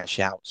have been my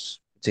shouts,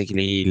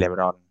 particularly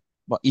LeBron,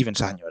 well, even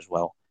Sanyo as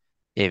well,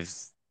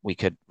 if we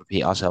could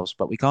repeat ourselves,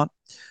 but we can't.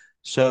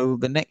 So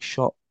the next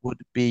shot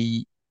would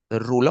be the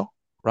Rulo,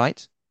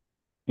 right?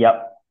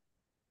 Yep.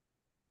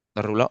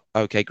 The Rulo.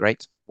 Okay,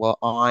 great. Well,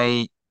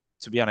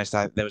 to be honest,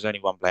 there was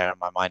only one player in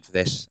my mind for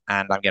this,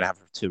 and I'm going to have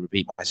to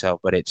repeat myself,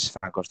 but it's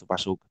Franco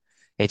Stupaczuk.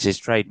 It's his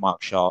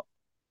trademark shot.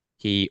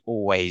 He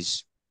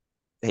always,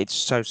 it's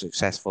so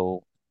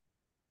successful.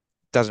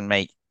 Doesn't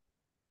make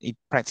he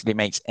practically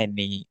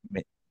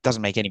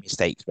doesn't make any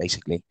mistakes,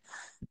 basically,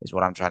 is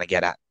what I'm trying to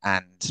get at.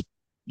 And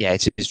yeah,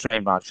 it's his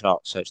trademark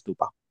shot, so it's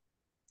Stupa.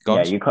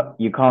 Yeah, Gons?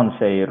 you can't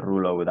say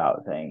Rulo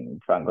without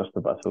saying Franco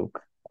Stupaczuk.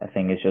 I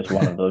think it's just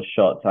one of those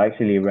shots. I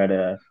actually read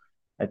a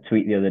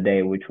tweet the other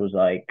day which was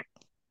like,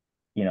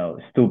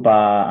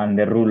 Stupa and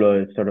the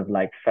Rulo is sort of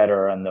like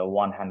Federer and the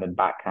one-handed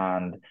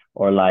backhand,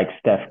 or like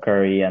Steph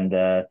Curry and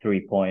the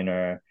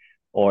three-pointer,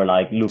 or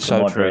like Luka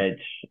So true. Modric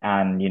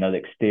and the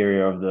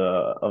exterior of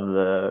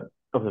the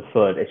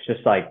foot. It's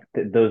just like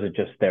those are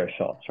just their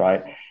shots,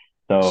 right?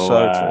 So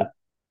So true.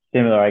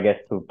 similar, I guess,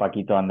 to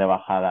Paquito and the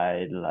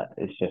Bajada.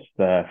 It's just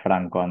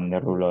Franco and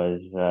the Rulo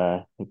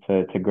is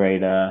it's a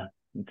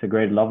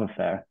great love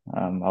affair.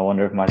 I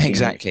wonder if Martin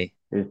Exactly.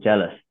 is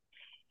jealous.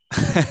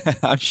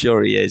 I'm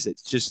sure he is.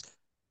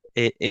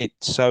 It's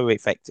so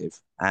effective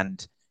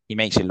and he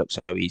makes it look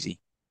so easy.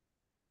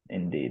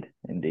 Indeed,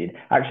 indeed.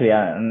 Actually,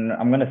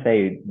 I'm gonna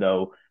say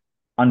though,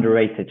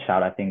 underrated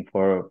shout I think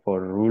for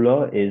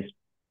Rulo is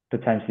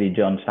potentially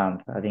John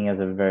Sant. I think he has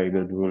a very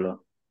good Rulo.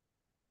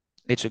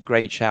 It's a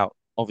great shout.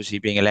 Obviously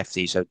being a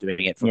lefty, so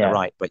doing it from the Yeah,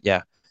 right. But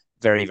yeah,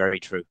 very, very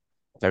true.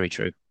 Very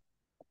true.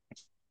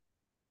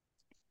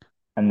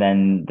 and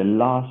then the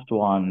last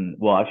one.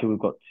 Well, actually, we've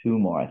got two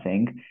more, I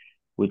think,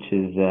 which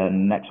is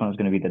next one is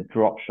going to be the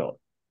drop shot.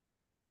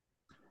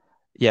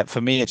 Yeah,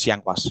 for me it's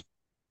Yanguas.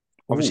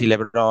 Obviously Ooh,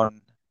 Lebron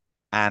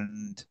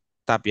and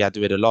Tapia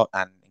do it a lot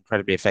and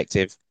incredibly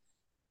effective.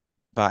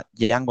 But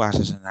Yanguas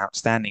has an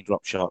outstanding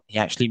drop shot. He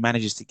actually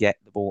manages to get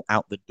the ball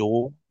out the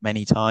door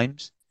many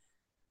times.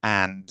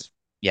 And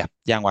yeah,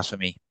 Yanguas for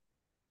me.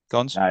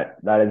 Gons?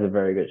 that is a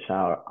very good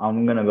shout.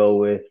 I'm gonna go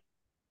with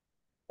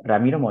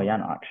Ramiro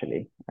Moyano.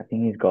 Actually, I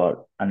think he's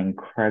got an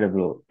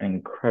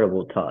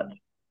incredible touch.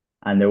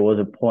 And there was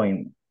a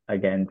point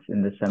against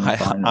in the I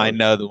semifinals,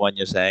 know the one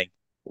you're saying.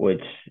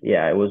 which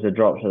yeah, it was a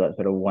drop shot that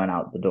sort of went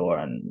out the door,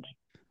 and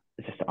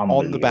it's just On the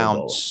unbelievable.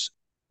 bounce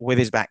with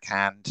his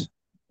backhand.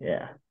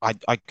 Yeah, I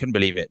couldn't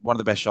believe it. One of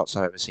the best shots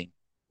I've ever seen.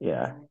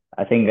 yeah.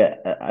 I think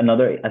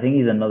I think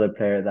he's another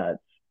player that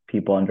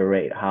people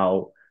underrate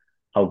how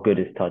good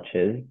his touch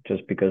is,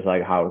 just because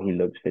like how he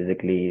looks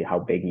physically, how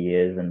big he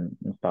is, and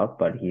stuff.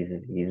 But he's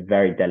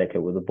very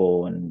delicate with the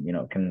ball, and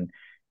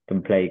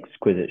can play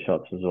exquisite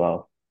shots as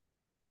well.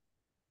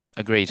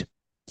 Agreed.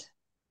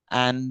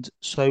 And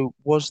so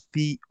was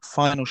the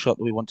final shot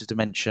that we wanted to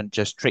mention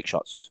just trick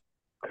shots?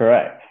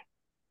 Correct.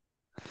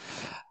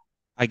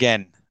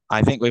 Again,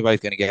 I think we're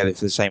both going to get it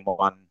for the same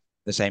one,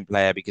 the same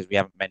player, because we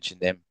haven't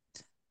mentioned him.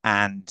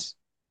 And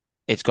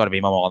it's got to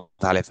be Momo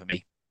Gonzalez for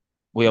me.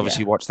 We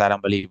obviously Yeah. watched that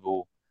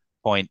unbelievable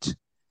point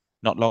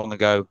not long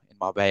ago in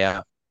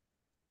Marbella,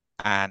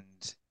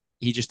 and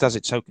he just does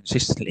it so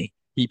consistently.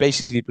 He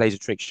basically plays a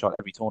trick shot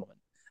every tournament.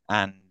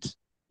 And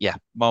yeah,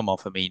 Momo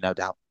for me, no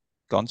doubt.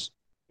 Gons?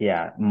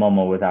 Yeah,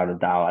 Momo without a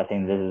doubt. I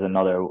think this is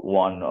another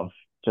one of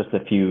just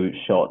a few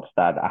shots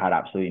that I had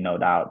absolutely no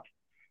doubt.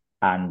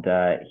 And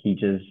he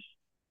just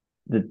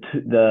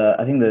the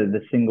I think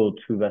the single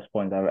two best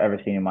points I've ever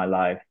seen in my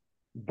life,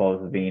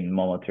 both have been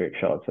Momo trick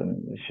shots,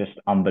 and it's just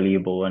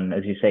unbelievable. And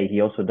as you say,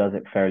 he also does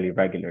it fairly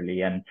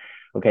regularly. And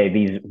okay,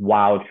 these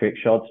wow trick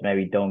shots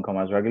maybe don't come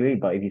as regularly,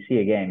 but if you see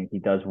a game, he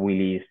does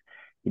wheelies,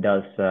 he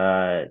does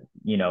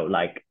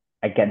like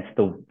against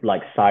the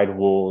like side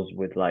walls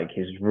with like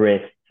his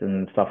wrists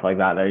and stuff like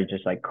that. That are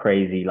just like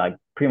crazy, like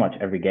pretty much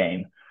every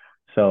game.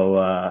 So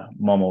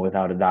Momo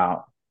without a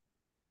doubt.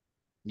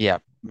 Yeah,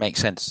 makes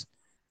sense.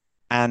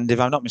 And if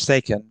I'm not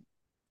mistaken,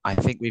 I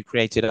think we've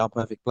created our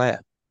perfect player.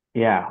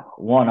 Yeah,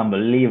 one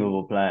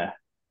unbelievable player.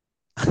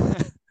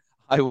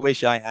 I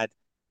wish I had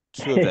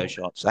two of those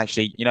shots.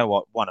 Actually, you know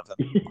what? One of them.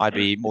 I'd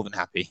be more than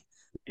happy.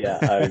 Yeah,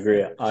 I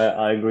agree.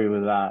 I agree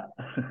with that.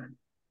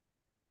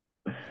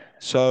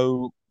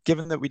 So,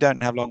 given that we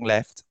don't have long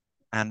left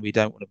and we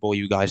don't want to bore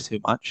you guys too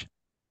much,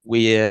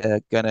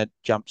 we're going to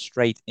jump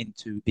straight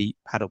into the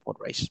paddle pod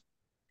race.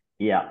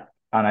 Yeah,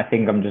 and I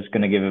think I'm just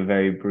going to give a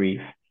very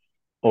brief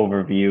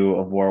overview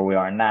of where we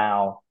are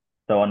now.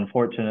 So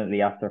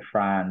unfortunately, after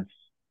France,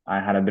 I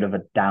had a bit of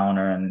a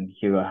downer, and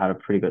Hugo had a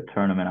pretty good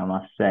tournament, I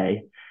must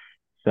say.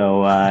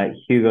 So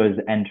Hugo's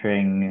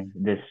entering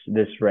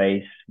this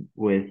race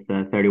with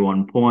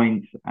 31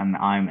 points, and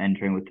I'm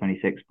entering with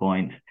 26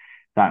 points.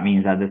 That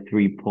means that the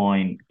 3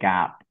 point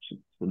gap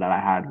that I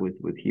had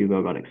with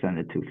Hugo got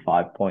extended to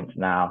 5 points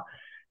now.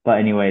 But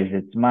anyways,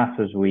 it's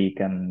Masters week,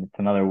 and it's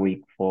another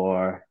week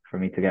for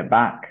me to get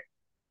back.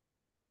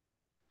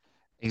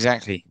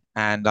 Exactly.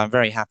 And I'm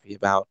very happy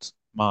about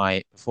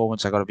my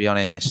performance. I got to be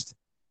honest,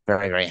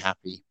 very, very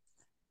happy.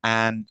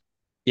 And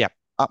yeah,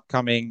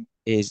 upcoming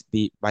is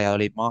the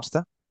Valladolid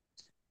Master.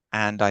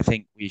 And I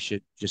think we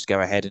should just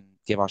go ahead and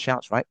give our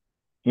shouts, right?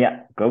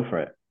 Yeah, go for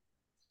it.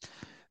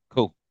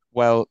 Cool.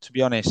 Well, to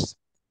be honest,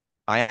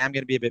 I am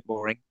going to be a bit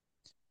boring.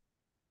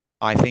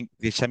 I think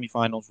the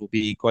semi-finals will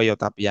be Goyo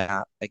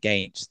Tapia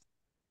against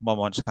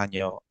Momon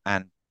Sanyo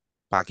and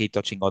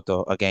Paquito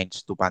Chingoto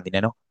against Tupan Di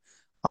Nenno.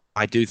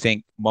 I do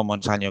think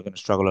Momon Sanyo are going to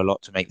struggle a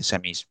lot to make the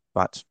semis,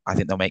 but I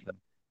think they'll make them.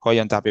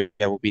 Coelho and Tapia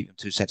will beat them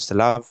 2 sets to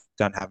love.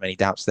 Don't have any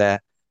doubts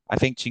there. I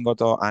think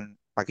Chingoto and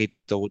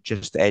Paquito will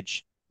just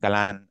edge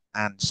Galan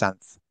and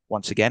Santh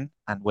once again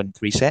and win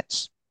 3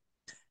 sets.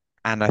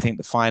 And I think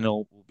the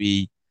final will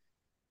be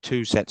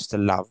 2 sets to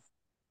love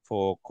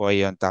for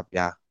Coelho and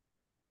Tapia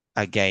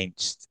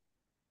against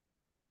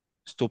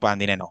Stupa and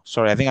Di Nenno.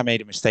 Sorry, I think I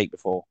made a mistake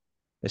before.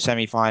 The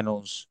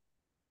semi-finals,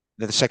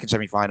 the second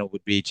semi-final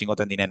would be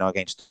Chingoto and Di Nenno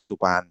against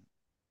Stupa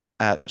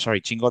and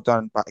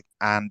Chingoto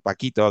and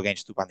Paquito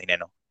against Stupa and Di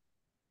Nenno.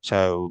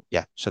 So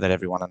yeah, so that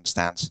everyone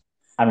understands.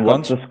 And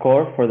what's Gons? the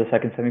score for the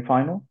second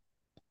semi-final?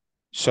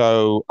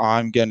 So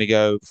I'm going to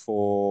go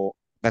for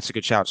that's a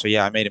good shout. So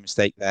yeah, I made a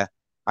mistake there.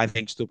 I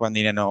think Stupa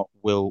Di Nenno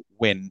will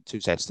win 2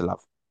 sets to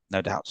love,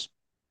 no doubts.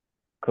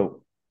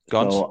 Cool.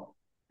 Gons? So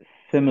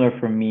similar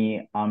for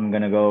me, I'm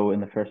gonna go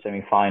in the first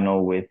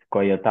semi-final with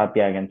Coello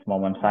Tapia against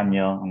Momo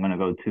Sanyo. I'm gonna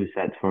go 2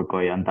 sets for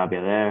Coello and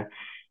Tapia there.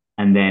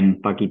 And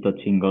then Paquito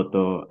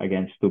Chingoto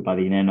against Stupa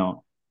Di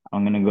Nenno.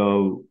 I'm gonna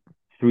go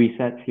 3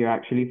 sets here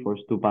actually for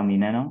Stupa Di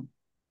Nenno.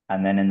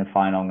 And then in the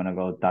final, I'm gonna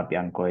go Tapia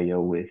and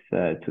Coello with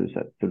 2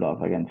 sets to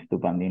love against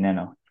Stupa Di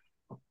Nenno.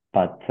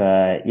 But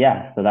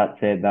yeah, so that's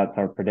it. That's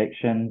our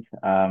predictions.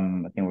 I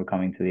think we're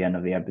coming to the end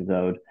of the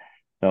episode.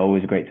 So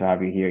always great to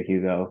have you here,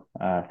 Hugo.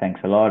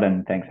 Thanks a lot,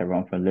 and thanks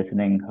everyone for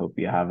listening. Hope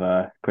you have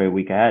a great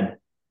week ahead.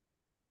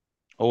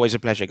 Always a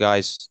pleasure,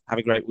 guys. Have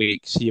a great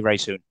week. See you very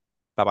soon.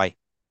 Bye bye.